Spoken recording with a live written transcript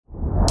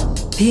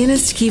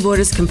Pianist,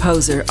 keyboardist,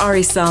 composer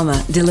Arie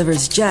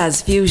delivers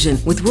jazz fusion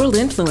with world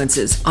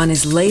influences on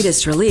his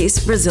latest release,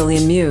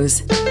 Brazilian Muse.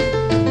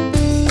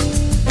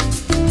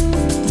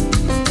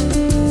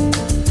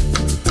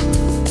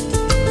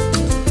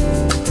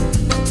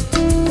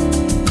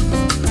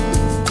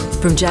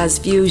 From jazz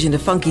fusion to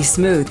funky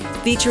smooth,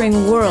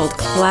 featuring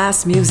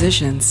world-class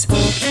musicians.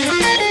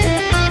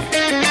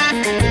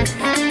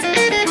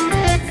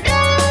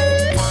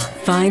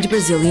 Find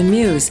Brazilian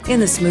Muse in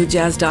the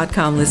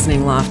smoothjazz.com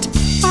listening loft.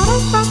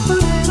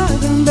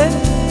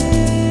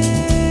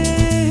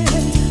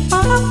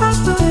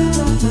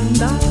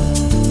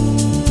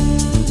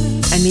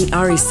 And meet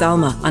Arie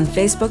on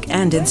Facebook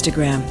and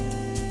Instagram.